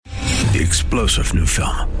the explosive new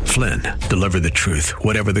film, Flynn, deliver the truth,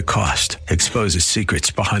 whatever the cost, exposes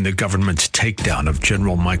secrets behind the government's takedown of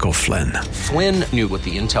General Michael Flynn. Flynn knew what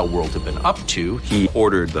the intel world had been up to. He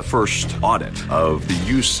ordered the first audit of the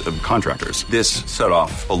use of contractors. This set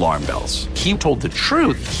off alarm bells. He told the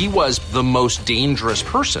truth. He was the most dangerous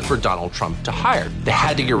person for Donald Trump to hire. They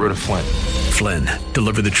had to get rid of Flynn. Flynn,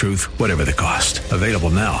 deliver the truth, whatever the cost. Available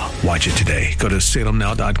now. Watch it today. Go to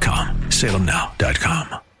salemnow.com.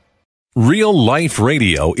 salemnow.com. Real Life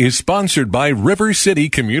Radio is sponsored by River City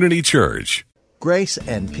Community Church. Grace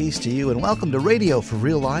and peace to you, and welcome to Radio for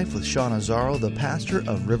Real Life with Sean Azzaro, the pastor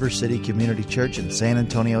of River City Community Church in San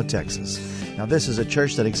Antonio, Texas. Now, this is a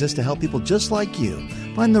church that exists to help people just like you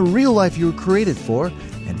find the real life you were created for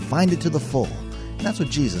and find it to the full. And that's what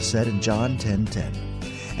Jesus said in John 10:10.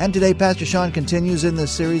 And today, Pastor Sean continues in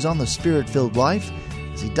this series on the Spirit-filled life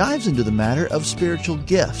as he dives into the matter of spiritual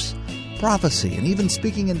gifts, prophecy, and even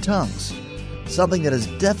speaking in tongues. Something that has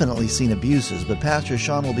definitely seen abuses, but Pastor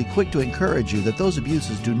Sean will be quick to encourage you that those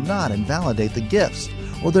abuses do not invalidate the gifts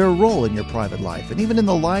or their role in your private life and even in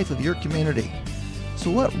the life of your community.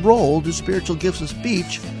 So what role do spiritual gifts of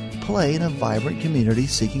speech play in a vibrant community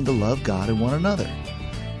seeking to love God and one another?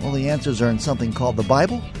 Well, the answers are in something called the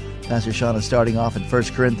Bible. Pastor Sean is starting off in 1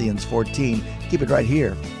 Corinthians 14. Keep it right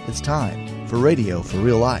here. It's time for Radio for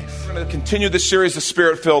Real Life. We're going to continue this series of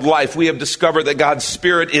Spirit-filled life. We have discovered that God's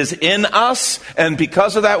Spirit is in us, and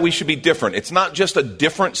because of that, we should be different. It's not just a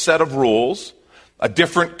different set of rules, a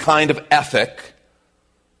different kind of ethic,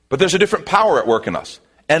 but there's a different power at work in us,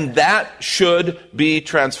 and that should be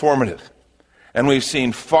transformative. And we've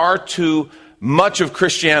seen far too much of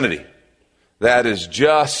Christianity that is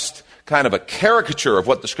just kind of a caricature of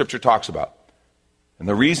what the Scripture talks about. And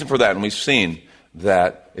the reason for that, and we've seen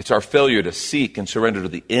that it's our failure to seek and surrender to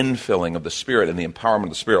the infilling of the Spirit and the empowerment of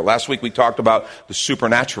the Spirit. Last week we talked about the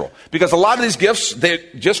supernatural. Because a lot of these gifts, they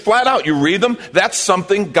just flat out, you read them, that's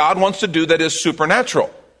something God wants to do that is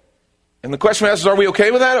supernatural. And the question we ask is, are we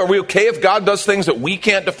okay with that? Are we okay if God does things that we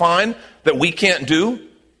can't define, that we can't do?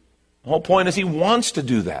 The whole point is He wants to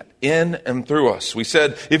do that in and through us. We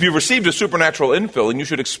said, if you've received a supernatural infilling, you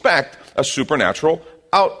should expect a supernatural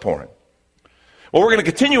outpouring. Well, we're going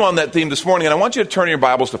to continue on that theme this morning, and I want you to turn your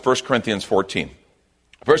Bibles to 1 Corinthians 14.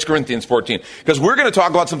 1 Corinthians 14, because we're going to talk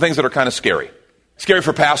about some things that are kind of scary. Scary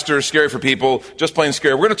for pastors, scary for people, just plain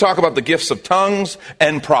scary. We're going to talk about the gifts of tongues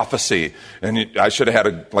and prophecy. And I should have had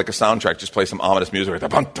a soundtrack, just play some ominous music right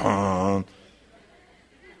there.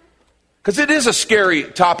 Because it is a scary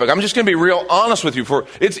topic. I'm just going to be real honest with you.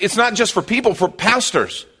 It's not just for people, for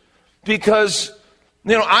pastors. Because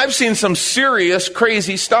I've seen some serious,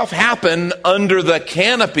 crazy stuff happen under the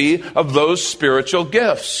canopy of those spiritual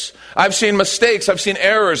gifts. I've seen mistakes, I've seen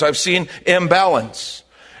errors, I've seen imbalance.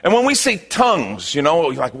 And when we say tongues,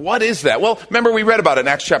 like, what is that? Well, remember we read about it in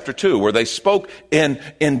Acts chapter 2, where they spoke in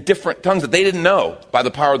different tongues that they didn't know by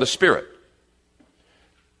the power of the Spirit.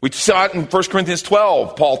 We saw it in 1 Corinthians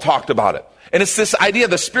 12, Paul talked about it. And it's this idea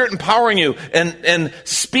of the Spirit empowering you and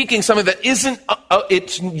speaking something that isn't,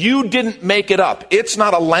 you didn't make it up. It's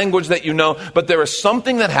not a language that you know, but there is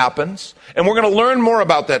something that happens. And we're going to learn more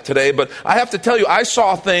about that today. But I have to tell you, I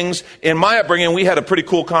saw things in my upbringing. We had a pretty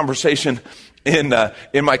cool conversation in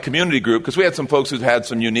my community group, because we had some folks who'd had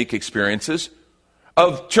some unique experiences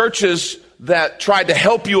of churches that tried to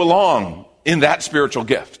help you along in that spiritual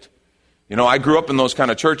gift. I grew up in those kind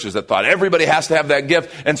of churches that thought everybody has to have that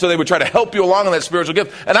gift, and so they would try to help you along in that spiritual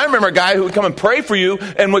gift. And I remember a guy who would come and pray for you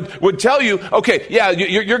and would tell you, okay, yeah,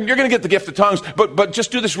 you're going to get the gift of tongues, but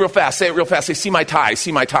just do this real fast. Say it real fast. Say, see my tie,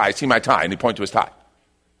 see my tie, see my tie. And he'd point to his tie.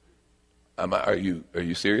 Are you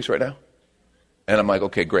serious right now? And I'm like,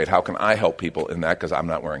 okay, great. How can I help people in that? Because I'm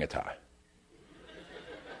not wearing a tie.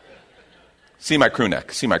 See my crew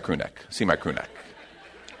neck, see my crew neck, see my crew neck.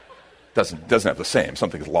 Doesn't have the same.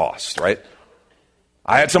 Something's lost, right?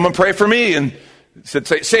 I had someone pray for me and said,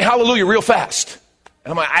 say hallelujah real fast.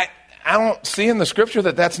 And I'm like, I don't see in the Scripture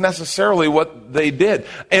that that's necessarily what they did.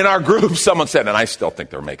 In our group, someone said, and I still think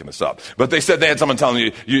they're making this up, but they said they had someone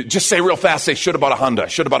telling you just say real fast, say should have bought a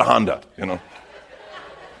Honda,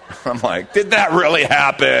 I'm like, did that really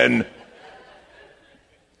happen?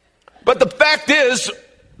 But the fact is,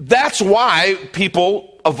 that's why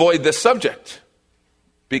people avoid this subject.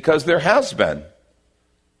 Because there has been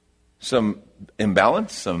some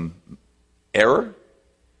imbalance, some error.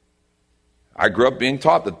 I grew up being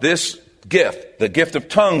taught that this gift, the gift of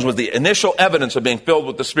tongues, was the initial evidence of being filled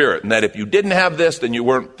with the Spirit. And that if you didn't have this, then you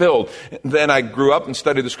weren't filled. Then I grew up and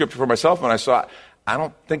studied the Scripture for myself, and I saw, I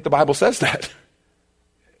don't think the Bible says that.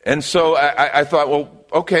 And so I thought, well,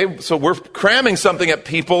 okay, so we're cramming something at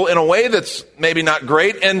people in a way that's maybe not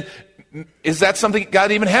great. And is that something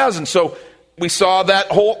God even has? And so we saw that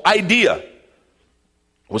whole idea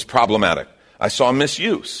was problematic. I saw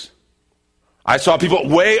misuse. I saw people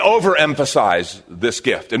way overemphasize this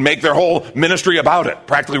gift and make their whole ministry about it,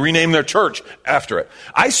 practically rename their church after it.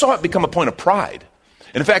 I saw it become a point of pride.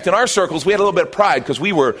 And in fact, in our circles, we had a little bit of pride because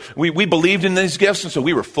we believed in these gifts, and so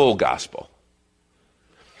we were full gospel.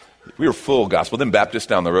 We were full gospel. Then Baptists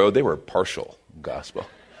down the road, they were partial gospel.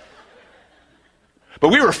 But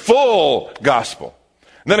we were full gospel.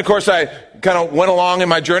 And then, of course, I kind of went along in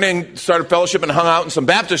my journey and started fellowship and hung out in some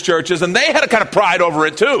Baptist churches, and they had a kind of pride over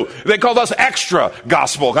it, too. They called us extra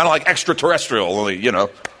gospel, kind of like extraterrestrial, you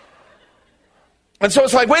know. And so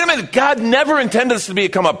it's like, wait a minute, God never intended this to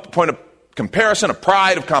become a point of comparison, of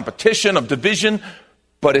pride, of competition, of division,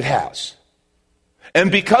 but it has.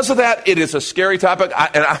 And because of that, it is a scary topic,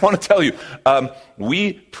 and I want to tell you,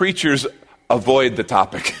 we preachers avoid the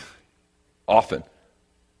topic often.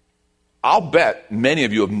 I'll bet many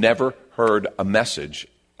of you have never heard a message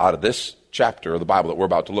out of this chapter of the Bible that we're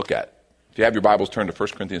about to look at. If you have your Bibles, turn to 1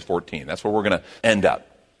 Corinthians 14. That's where we're going to end up.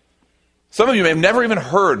 Some of you may have never even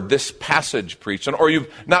heard this passage preached, or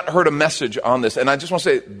you've not heard a message on this. And I just want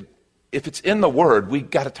to say, if it's in the Word, we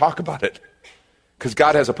got to talk about it. Because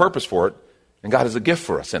God has a purpose for it, and God has a gift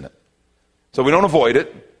for us in it. So we don't avoid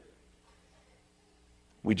it.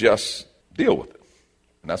 We just deal with it.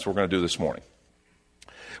 And that's what we're going to do this morning.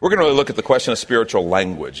 We're going to really look at the question of spiritual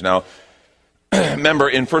language. Now, remember,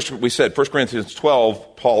 we said 1 Corinthians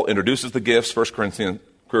 12, Paul introduces the gifts. 1 Corinthians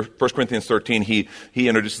 13, he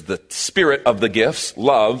introduces the spirit of the gifts,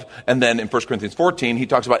 love. And then in 1 Corinthians 14, he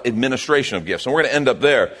talks about administration of gifts. And we're going to end up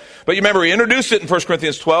there. But you remember, he introduced it in 1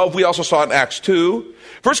 Corinthians 12. We also saw it in Acts 2.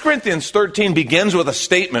 1 Corinthians 13 begins with a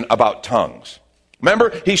statement about tongues.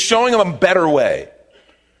 Remember, he's showing them a better way.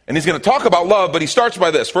 And he's going to talk about love, but he starts by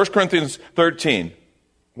this. 1 Corinthians 13.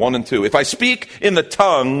 1 and 2. If I speak in the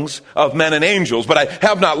tongues of men and angels, but I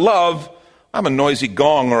have not love, I'm a noisy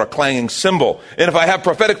gong or a clanging cymbal. And if I have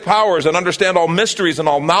prophetic powers and understand all mysteries and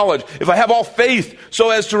all knowledge, if I have all faith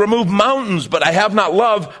so as to remove mountains, but I have not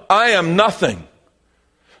love, I am nothing.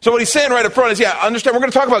 So what he's saying right up front is, understand, we're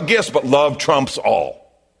going to talk about gifts, but love trumps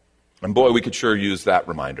all. And boy, we could sure use that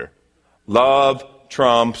reminder. Love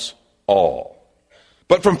trumps all.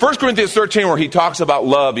 But from 1 Corinthians 13, where he talks about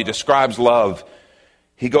love, he describes love,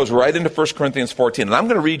 he goes right into 1 Corinthians 14. And I'm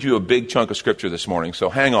going to read you a big chunk of Scripture this morning, so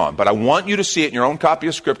hang on. But I want you to see it in your own copy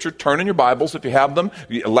of Scripture. Turn in your Bibles if you have them,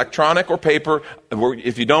 electronic or paper.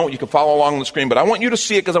 If you don't, you can follow along on the screen. But I want you to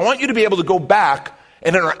see it because I want you to be able to go back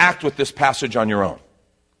and interact with this passage on your own.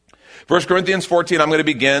 1 Corinthians 14, I'm going to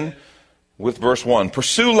begin with verse 1.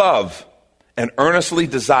 Pursue love and earnestly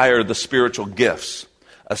desire the spiritual gifts,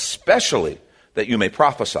 especially that you may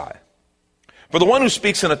prophesy. For the one who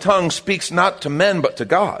speaks in a tongue speaks not to men but to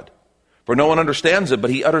God. For no one understands it, but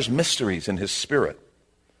he utters mysteries in his spirit.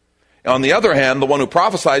 On the other hand, the one who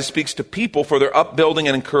prophesies speaks to people for their upbuilding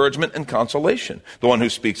and encouragement and consolation. The one who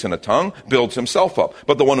speaks in a tongue builds himself up,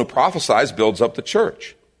 but the one who prophesies builds up the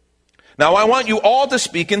church. Now I want you all to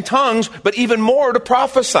speak in tongues, but even more to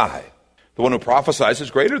prophesy. The one who prophesies is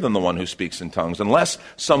greater than the one who speaks in tongues, unless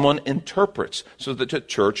someone interprets, so that the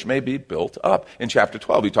church may be built up. In chapter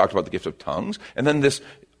 12, he talked about the gift of tongues, and then this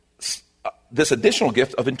additional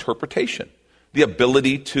gift of interpretation, the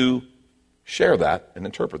ability to share that and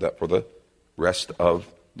interpret that for the rest of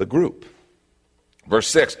the group. Verse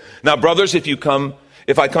 6, now brothers,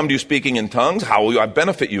 if I come to you speaking in tongues, how will I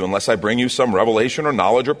benefit you unless I bring you some revelation or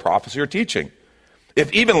knowledge or prophecy or teaching?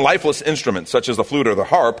 If even lifeless instruments, such as the flute or the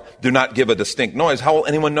harp, do not give a distinct noise, how will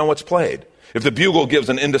anyone know what's played? If the bugle gives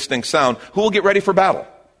an indistinct sound, who will get ready for battle?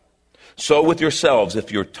 So with yourselves, if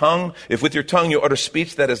with your tongue you utter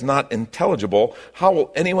speech that is not intelligible, how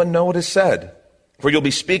will anyone know what is said? For you'll be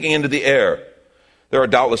speaking into the air. There are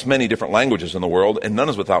doubtless many different languages in the world, and none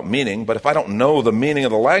is without meaning. But if I don't know the meaning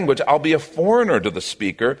of the language, I'll be a foreigner to the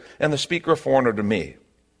speaker, and the speaker a foreigner to me.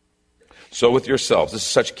 So with yourselves, this is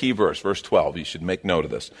such a key verse, verse 12, you should make note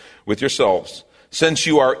of this. With yourselves, since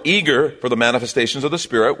you are eager for the manifestations of the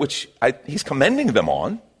Spirit, which he's commending them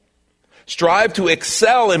on, strive to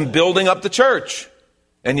excel in building up the church.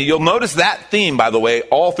 And you'll notice that theme, by the way,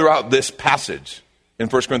 all throughout this passage in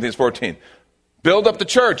 1 Corinthians 14. Build up the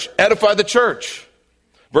church, edify the church.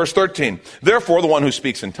 Verse 13, therefore the one who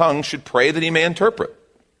speaks in tongues should pray that he may interpret.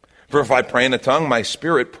 For if I pray in a tongue, my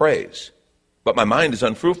spirit prays, but my mind is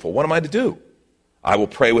unfruitful. What am I to do? I will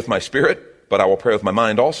pray with my spirit, but I will pray with my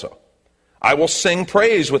mind also. I will sing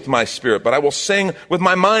praise with my spirit, but I will sing with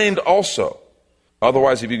my mind also.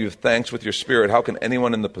 Otherwise, if you give thanks with your spirit, how can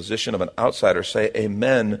anyone in the position of an outsider say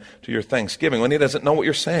amen to your thanksgiving when he doesn't know what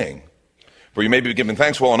you're saying? For you may be giving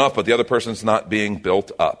thanks well enough, but the other person's not being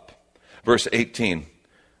built up. Verse 18,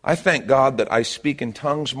 I thank God that I speak in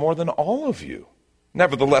tongues more than all of you.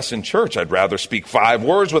 Nevertheless, in church, I'd rather speak 5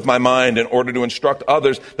 words with my mind in order to instruct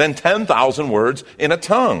others than 10,000 words in a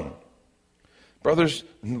tongue. Brothers,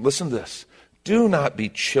 listen to this. Do not be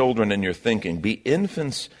children in your thinking. Be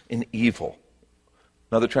infants in evil.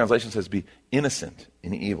 Another translation says be innocent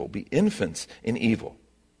in evil. Be infants in evil.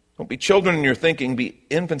 Don't be children in your thinking. Be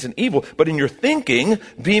infants in evil. But in your thinking,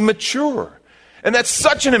 be mature. And that's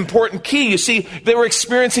such an important key. You see, they were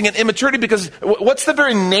experiencing an immaturity because what's the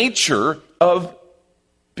very nature of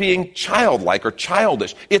being childlike or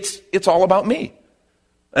childish? It's all about me.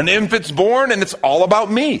 An infant's born and it's all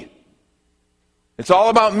about me. It's all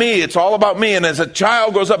about me. It's all about me. And as a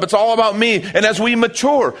child grows up, it's all about me. And as we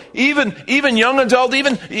mature, even young adult,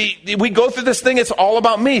 we go through this thing, it's all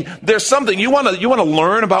about me. There's something, you want to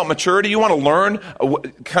learn about maturity, you want to learn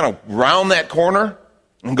kind of round that corner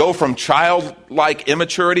and go from childlike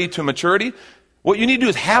immaturity to maturity. What you need to do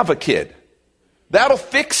is have a kid. That'll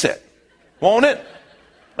fix it, won't it?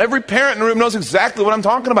 Every parent in the room knows exactly what I'm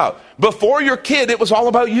talking about. Before your kid, it was all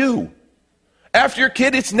about you. After your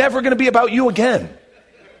kid, it's never going to be about you again.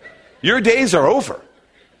 Your days are over.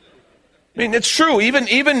 I mean, it's true. Even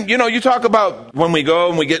you talk about when we go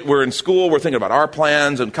and we're in school, we're thinking about our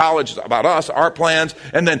plans, and college is about us, our plans,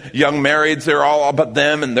 and then young marrieds, they're all about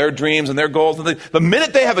them and their dreams and their goals. And the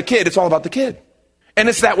minute they have a kid, it's all about the kid. And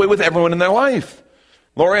it's that way with everyone in their life.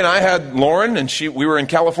 Lori and I had Lauren, and we were in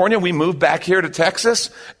California. We moved back here to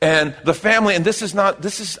Texas, and the family, and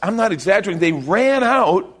I'm not exaggerating, they ran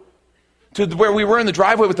out to where we were in the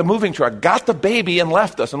driveway with the moving truck, got the baby, and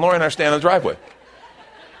left us. And Lauren and I are standing in the driveway.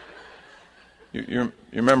 You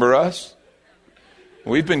remember us?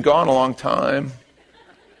 We've been gone a long time.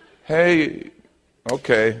 Hey,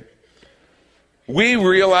 okay. We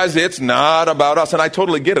realize it's not about us, and I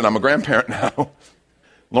totally get it. I'm a grandparent now.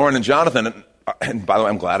 Lauren and Jonathan, and by the way,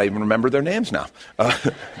 I'm glad I even remember their names now.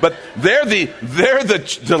 But they're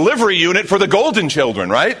the delivery unit for the golden children,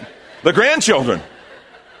 right? The grandchildren.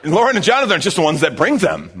 And Lauren and Jonathan are just the ones that bring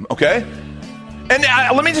them, okay?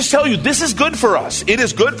 And let me just tell you, this is good for us. It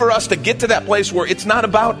is good for us to get to that place where it's not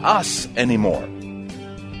about us anymore.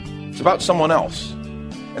 It's about someone else.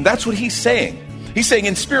 And that's what he's saying. He's saying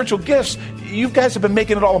in spiritual gifts, you guys have been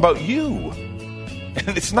making it all about you.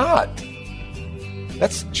 And it's not.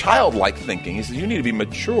 That's childlike thinking. He says you need to be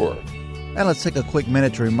mature. And let's take a quick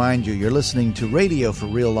minute to remind you, you're listening to Radio for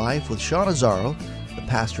Real Life with Sean Azzaro, the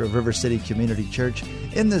pastor of River City Community Church,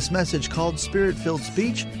 in this message called Spirit-Filled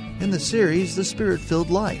Speech in the series The Spirit-Filled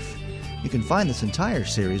Life. You can find this entire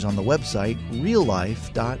series on the website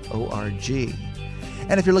reallife.org.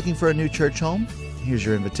 And if you're looking for a new church home, here's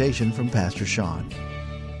your invitation from Pastor Sean.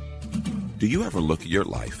 Do you ever look at your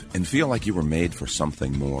life and feel like you were made for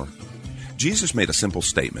something more? Jesus made a simple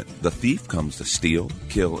statement. The thief comes to steal,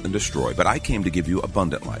 kill, and destroy, but I came to give you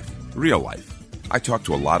abundant life, real life. I talk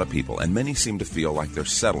to a lot of people, and many seem to feel like they're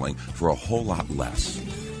settling for a whole lot less.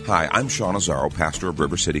 Hi, I'm Sean Azzaro, pastor of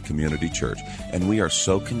River City Community Church, and we are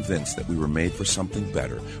so convinced that we were made for something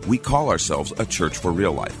better. We call ourselves a church for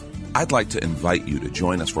real life. I'd like to invite you to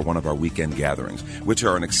join us for one of our weekend gatherings, which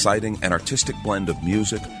are an exciting and artistic blend of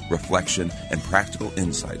music, reflection, and practical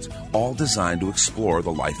insights, all designed to explore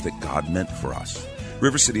the life that God meant for us.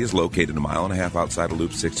 River City is located 1.5 miles outside of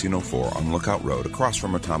Loop 1604 on Lookout Road across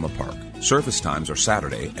from Retama Park. Service times are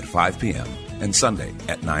Saturday at 5 p.m. and Sunday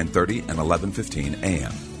at 9:30 and 11:15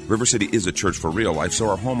 a.m. River City is a church for real life, so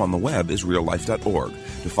our home on the web is reallife.org.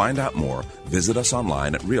 To find out more, visit us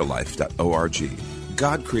online at reallife.org.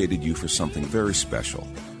 God created you for something very special.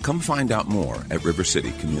 Come find out more at River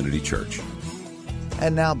City Community Church.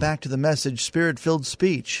 And now back to the message, Spirit-Filled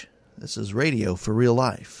Speech. This is Radio for Real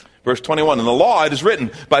Life. Verse 21, in the law it is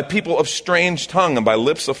written, by people of strange tongue and by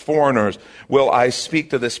lips of foreigners will I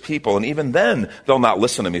speak to this people, and even then they'll not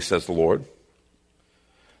listen to me, says the Lord.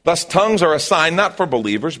 Thus tongues are a sign not for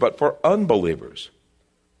believers, but for unbelievers,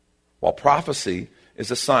 while prophecy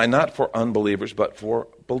is a sign not for unbelievers, but for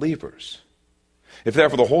believers. If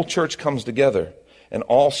therefore the whole church comes together and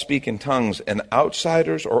all speak in tongues, and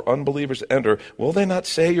outsiders or unbelievers enter, will they not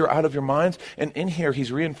say you're out of your minds? And in here,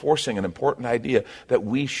 he's reinforcing an important idea that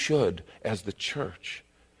we should, as the church,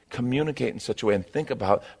 communicate in such a way and think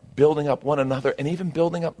about building up one another and even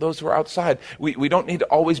building up those who are outside. We don't need to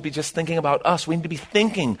always be just thinking about us. We need to be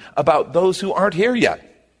thinking about those who aren't here yet.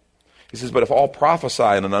 He says, but if all prophesy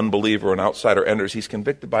and an unbeliever or an outsider enters, he's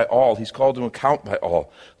convicted by all. He's called to account by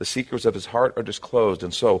all. The secrets of his heart are disclosed,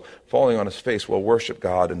 and so, falling on his face, will worship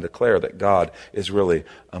God and declare that God is really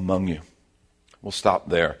among you. We'll stop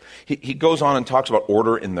there. He goes on and talks about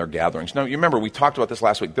order in their gatherings. Now, you remember, we talked about this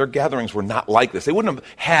last week. Their gatherings were not like this. They wouldn't have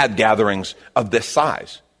had gatherings of this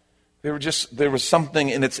size. There was something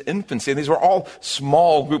in its infancy, and these were all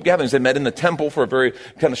small group gatherings. They met in the temple for a very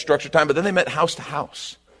kind of structured time, but then they met house to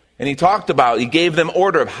house. And he gave them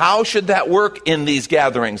order of how should that work in these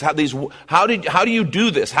gatherings? How do you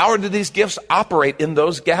do this? How do these gifts operate in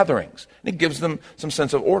those gatherings? And he gives them some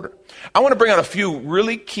sense of order. I want to bring out a few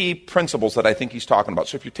really key principles that I think he's talking about.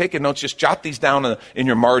 So if you're taking notes, just jot these down in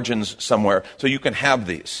your margins somewhere so you can have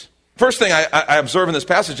these. First thing I observe in this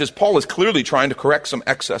passage is Paul is clearly trying to correct some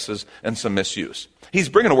excesses and some misuse. He's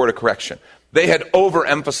bringing a word of correction. They had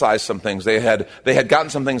overemphasized some things. They had gotten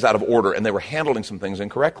some things out of order, and they were handling some things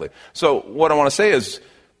incorrectly. So what I want to say is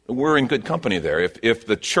we're in good company there. If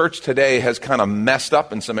the church today has kind of messed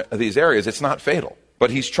up in some of these areas, it's not fatal. But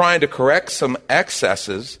he's trying to correct some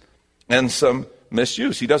excesses and some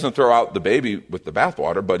misuse. He doesn't throw out the baby with the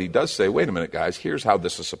bathwater, but he does say, wait a minute, guys, here's how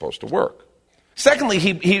this is supposed to work. Secondly,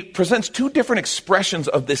 he presents two different expressions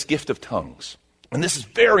of this gift of tongues. And this is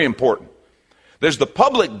very important. There's the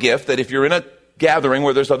public gift that if you're in a gathering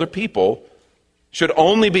where there's other people, should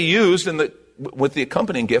only be used with the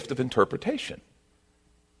accompanying gift of interpretation.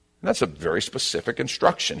 And that's a very specific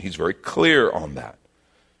instruction. He's very clear on that.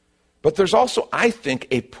 But there's also, I think,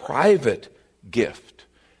 a private gift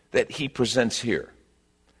that he presents here.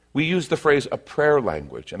 We use the phrase a prayer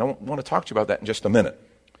language, and I want to talk to you about that in just a minute.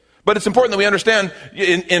 But it's important that we understand,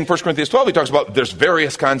 in 1 Corinthians 12, he talks about there's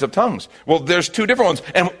various kinds of tongues. Well, there's two different ones.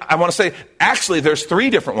 And I want to say, actually, there's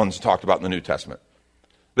three different ones talked about in the New Testament.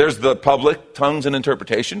 There's the public tongues and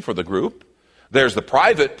interpretation for the group. There's the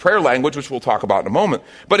private prayer language, which we'll talk about in a moment.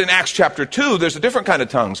 But in Acts chapter 2, there's a different kind of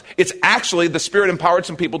tongues. It's actually the Spirit empowered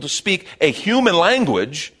some people to speak a human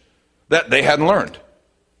language that they hadn't learned.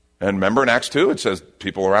 And remember in Acts 2, it says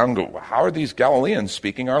people around go, how are these Galileans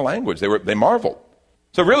speaking our language? They marveled.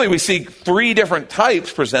 So really we see three different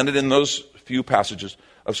types presented in those few passages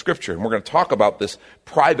of Scripture. And we're going to talk about this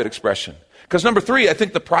private expression. Because number three, I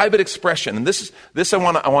think the private expression, and this I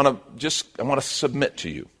want to submit to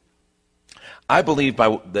you. I believe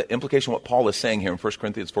by the implication of what Paul is saying here in 1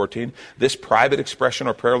 Corinthians 14, this private expression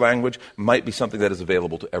or prayer language might be something that is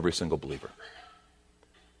available to every single believer.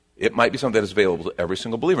 It might be something that is available to every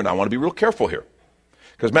single believer. Now I want to be real careful here.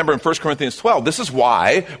 Because remember in 1 Corinthians 12, this is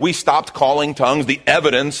why we stopped calling tongues the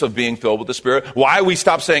evidence of being filled with the Spirit, why we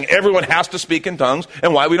stopped saying everyone has to speak in tongues,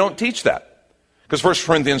 and why we don't teach that. Because 1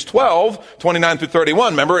 Corinthians 12, 29 through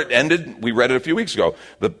 31, remember it ended, we read it a few weeks ago,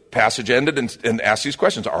 the passage ended and asked these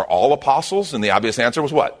questions. Are all apostles? And the obvious answer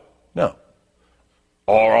was what? No.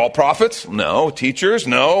 Are all prophets? No. Teachers?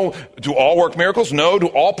 No. Do all work miracles? No. Do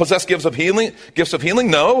all possess gifts of healing?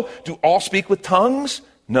 No. Do all speak with tongues?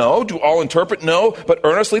 No. Do all interpret? No. But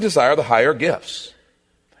earnestly desire the higher gifts.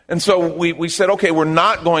 And so we said, okay, we're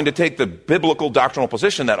not going to take the biblical doctrinal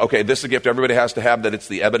position that, okay, this is a gift everybody has to have, that it's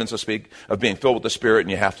the evidence of being filled with the Spirit,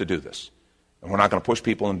 and you have to do this. And we're not going to push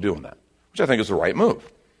people into doing that, which I think is the right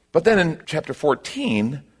move. But then in chapter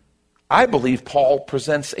 14, I believe Paul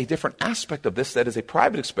presents a different aspect of this that is a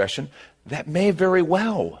private expression that may very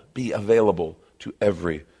well be available to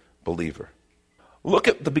every believer. Look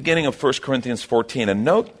at the beginning of 1 Corinthians 14 and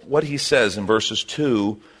note what he says in verses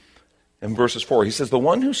 2 and verses 4. He says, the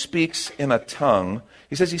one who speaks in a tongue,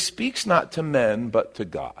 he says he speaks not to men but to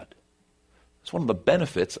God. It's one of the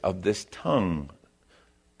benefits of this tongue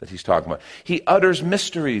that he's talking about. He utters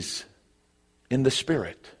mysteries in the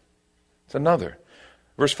Spirit. It's another.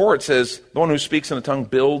 Verse 4, it says, the one who speaks in a tongue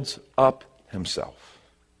builds up himself.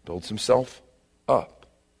 Builds himself up.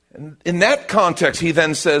 And in that context, he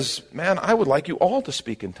then says, man, I would like you all to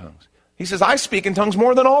speak in tongues. He says, I speak in tongues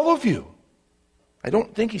more than all of you. I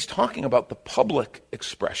don't think he's talking about the public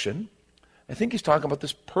expression. I think he's talking about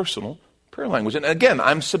this personal prayer language. And again,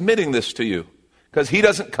 I'm submitting this to you because he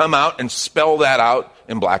doesn't come out and spell that out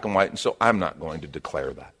in black and white, and so I'm not going to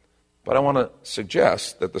declare that. But I want to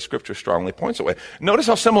suggest that the Scripture strongly points that way. Notice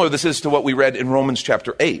how similar this is to what we read in Romans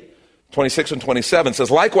chapter 8. 26 and 27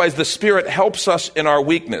 says, likewise the Spirit helps us in our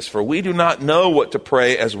weakness, for we do not know what to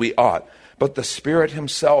pray as we ought. But the Spirit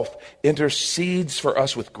himself intercedes for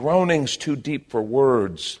us with groanings too deep for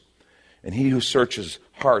words. And he who searches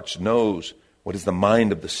hearts knows what is the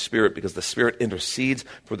mind of the Spirit, because the Spirit intercedes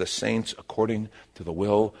for the saints according to the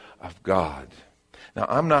will of God. Now,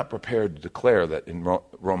 I'm not prepared to declare that in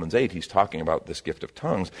Romans 8 he's talking about this gift of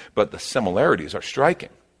tongues, but the similarities are striking.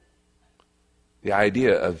 The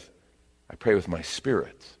idea of, I pray with my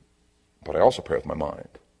spirit, but I also pray with my mind.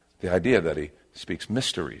 The idea that he speaks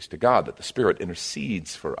mysteries to God, that the Spirit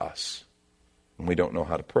intercedes for us when we don't know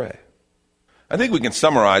how to pray. I think we can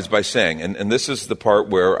summarize by saying, and this is the part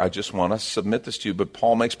where I just want to submit this to you, but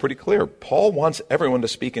Paul makes pretty clear. Paul wants everyone to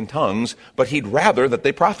speak in tongues, but he'd rather that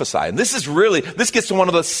they prophesy. And this gets to one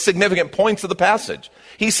of the significant points of the passage.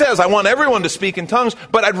 He says, I want everyone to speak in tongues,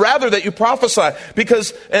 but I'd rather that you prophesy.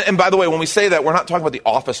 Because, and by the way, when we say that, we're not talking about the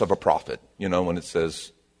office of a prophet. You know, when it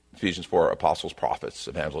says, Ephesians 4, apostles, prophets,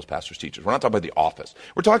 evangelists, pastors, teachers. We're not talking about the office.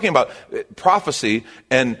 We're talking about prophecy,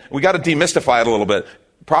 and we got to demystify it a little bit.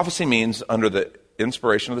 Prophecy means, under the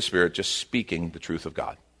inspiration of the Spirit, just speaking the truth of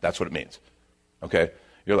God. That's what it means. Okay?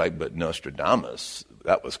 You're like, but Nostradamus,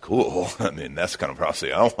 that was cool. I mean, that's the kind of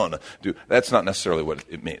prophecy I want to do. That's not necessarily what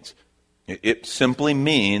it means. It simply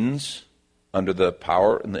means, under the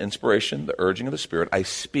power and the inspiration, the urging of the Spirit, I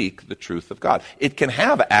speak the truth of God. It can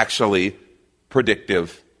have actually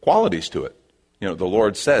predictive qualities to it. You know, the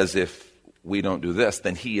Lord says, if we don't do this,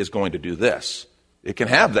 then He is going to do this. It can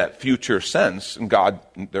have that future sense, and God,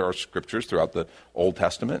 there are scriptures throughout the Old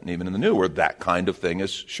Testament and even in the New where that kind of thing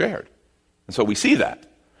is shared. And so we see that.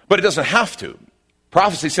 But it doesn't have to.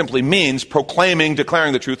 Prophecy simply means proclaiming,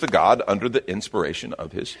 declaring the truth of God under the inspiration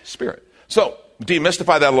of His Spirit. So,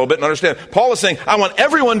 demystify that a little bit and understand. Paul is saying, I want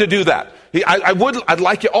everyone to do that. I'd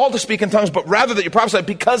like you all to speak in tongues, but rather that you prophesy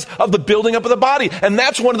because of the building up of the body. And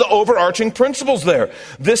that's one of the overarching principles there.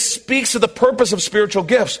 This speaks of the purpose of spiritual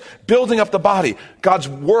gifts, building up the body, God's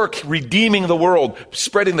work, redeeming the world,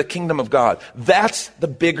 spreading the kingdom of God. That's the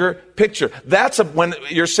bigger picture. That's when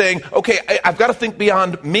you're saying, okay, I've got to think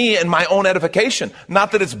beyond me and my own edification.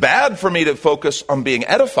 Not that it's bad for me to focus on being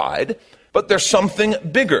edified, but there's something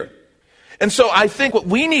bigger. And so I think what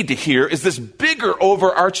we need to hear is this bigger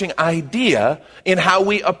overarching idea in how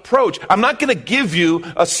we approach. I'm not going to give you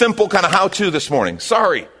a simple kind of how-to this morning.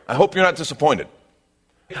 Sorry. I hope you're not disappointed.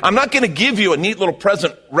 I'm not going to give you a neat little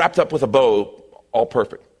present wrapped up with a bow, all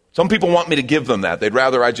perfect. Some people want me to give them that. They'd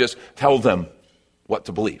rather I just tell them what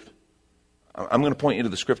to believe. I'm going to point you to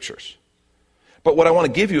the scriptures. But what I want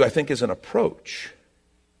to give you, I think, is an approach.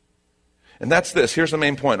 And that's this. Here's the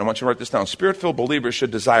main point. I want you to write this down. Spirit-filled believers should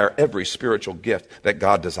desire every spiritual gift that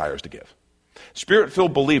God desires to give.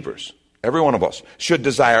 Spirit-filled believers, every one of us, should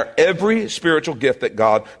desire every spiritual gift that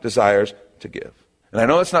God desires to give. And I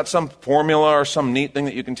know it's not some formula or some neat thing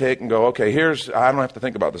that you can take and go, okay, I don't have to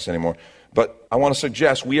think about this anymore. But I want to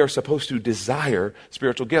suggest we are supposed to desire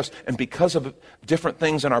spiritual gifts. And because of different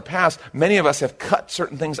things in our past, many of us have cut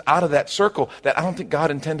certain things out of that circle that I don't think God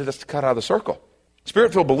intended us to cut out of the circle.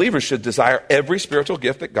 Spirit-filled believers should desire every spiritual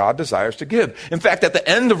gift that God desires to give. In fact, at the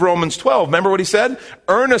end of Romans 12, remember what he said?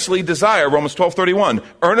 Earnestly desire, Romans 12:31,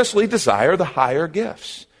 earnestly desire the higher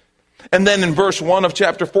gifts. And then in verse 1 of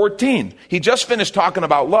chapter 14, he just finished talking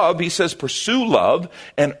about love. He says, pursue love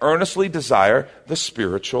and earnestly desire the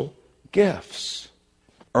spiritual gifts.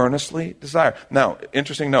 Earnestly desire. Now,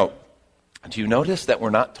 interesting note. Do you notice that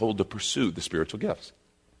we're not told to pursue the spiritual gifts?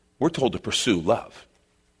 We're told to pursue love.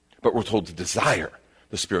 But we're told to desire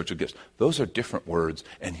the spiritual gifts. Those are different words,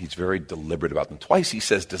 and he's very deliberate about them. Twice he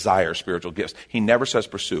says desire spiritual gifts. He never says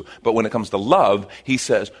pursue. But when it comes to love, he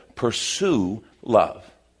says pursue love.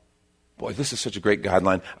 Boy, this is such a great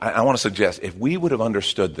guideline. I want to suggest if we would have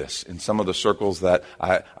understood this in some of the circles that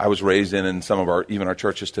I was raised in some of even our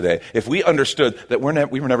churches today, if we understood that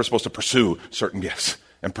we were never supposed to pursue certain gifts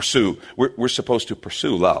and we're supposed to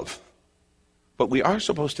pursue love. But we are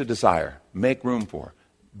supposed to desire, make room for,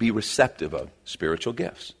 be receptive of spiritual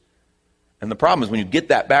gifts. And the problem is when you get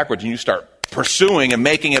that backwards and you start pursuing and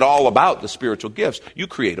making it all about the spiritual gifts, you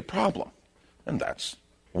create a problem. And that's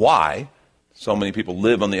why so many people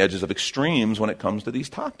live on the edges of extremes when it comes to these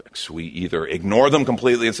topics. We either ignore them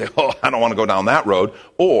completely and say, oh, I don't want to go down that road,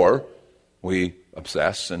 or we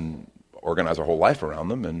obsess and organize our whole life around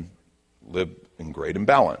them and live in great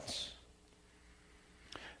imbalance.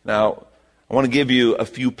 Now, I want to give you a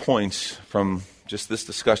few points from just this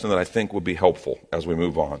discussion that I think will be helpful as we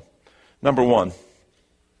move on. Number one,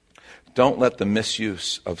 don't let the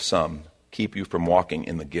misuse of some keep you from walking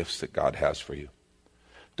in the gifts that God has for you.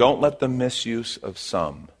 Don't let the misuse of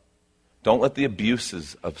some, don't let the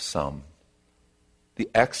abuses of some, the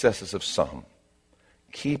excesses of some,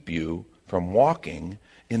 keep you from walking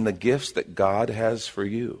in the gifts that God has for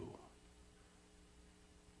you.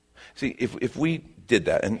 See, if we did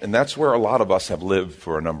that, and that's where a lot of us have lived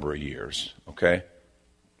for a number of years, okay?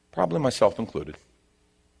 Probably myself included,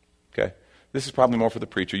 okay? This is probably more for the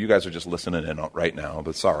preacher. You guys are just listening in right now,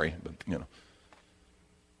 but sorry, but you know.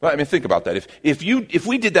 Well, I mean, think about that. If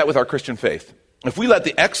we did that with our Christian faith, if we let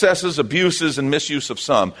the excesses, abuses, and misuse of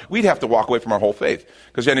some, we'd have to walk away from our whole faith.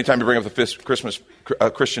 Because anytime you bring up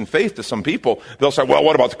the Christian faith to some people, they'll say, well,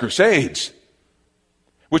 what about the Crusades?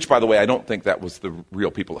 Which, by the way, I don't think that was the real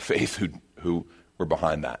people of faith who were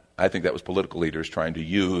behind that. I think that was political leaders trying to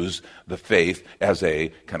use the faith as a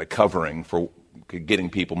kind of covering for getting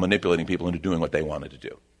people, manipulating people into doing what they wanted to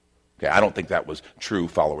do. Okay, I don't think that was true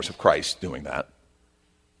followers of Christ doing that.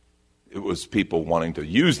 It was people wanting to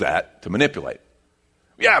use that to manipulate.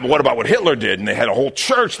 Yeah, but what about what Hitler did? And they had a whole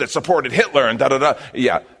church that supported Hitler and da-da-da.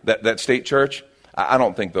 Yeah, that state church, I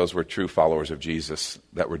don't think those were true followers of Jesus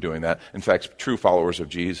that were doing that. In fact, true followers of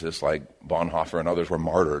Jesus, like Bonhoeffer and others, were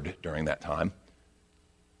martyred during that time.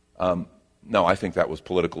 No, I think that was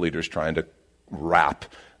political leaders trying to wrap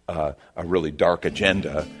a really dark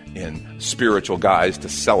agenda in spiritual guise to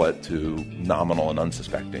sell it to nominal and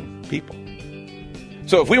unsuspecting people.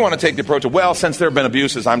 So if we want to take the approach of, well, since there have been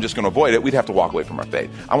abuses, I'm just going to avoid it, we'd have to walk away from our faith.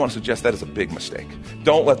 I want to suggest that is a big mistake.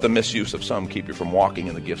 Don't let the misuse of some keep you from walking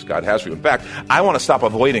in the gifts God has for you. In fact, I want to stop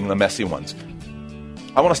avoiding the messy ones.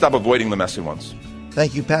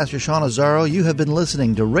 Thank you, Pastor Sean Azzaro. You have been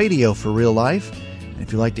listening to Radio for Real Life. And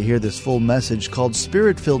if you'd like to hear this full message called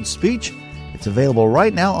Spirit-Filled Speech, it's available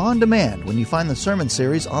right now on demand when you find the sermon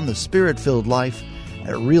series on the Spirit-Filled Life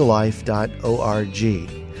at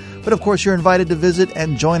reallife.org. But of course, you're invited to visit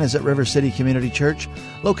and join us at River City Community Church,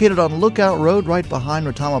 located on Lookout Road right behind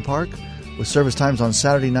Rotama Park, with service times on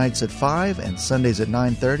Saturday nights at 5 and Sundays at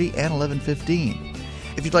 9:30 and 11:15.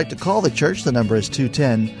 If you'd like to call the church, the number is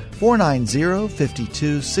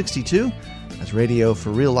 210-490-5262. As Radio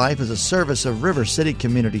for Real Life is a service of River City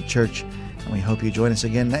Community Church, and we hope you join us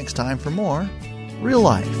again next time for more Real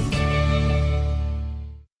Life.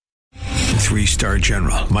 3-star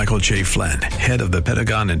General Michael J. Flynn, head of the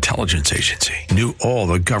Pentagon Intelligence Agency, knew all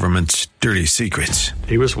the government's dirty secrets.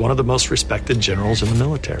 He was one of the most respected generals in the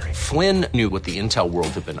military. Flynn knew what the intel world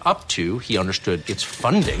had been up to. He understood its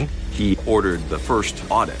funding. He ordered the first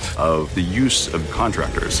audit of the use of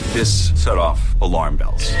contractors. This set off alarm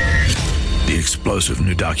bells. The explosive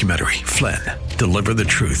new documentary, Flynn, Deliver the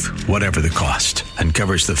Truth, Whatever the Cost,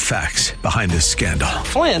 uncovers the facts behind this scandal.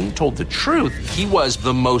 Flynn told the truth. He was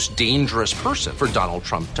the most dangerous person for Donald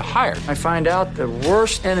Trump to hire. I find out the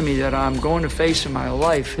worst enemy that I'm going to face in my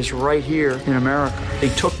life is right here in America. They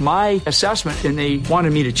took my assessment and they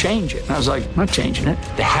wanted me to change it. And I was like, I'm not changing it.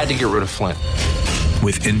 They had to get rid of Flynn.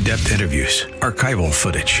 With in-depth interviews, archival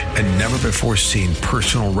footage, and never-before-seen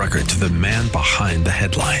personal records of the man behind the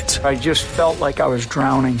headlines. I just felt like I was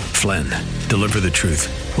drowning. Flynn, Deliver the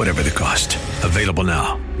Truth, Whatever the Cost. Available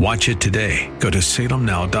now. Watch it today. Go to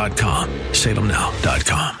salemnow.com.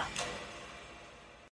 salemnow.com.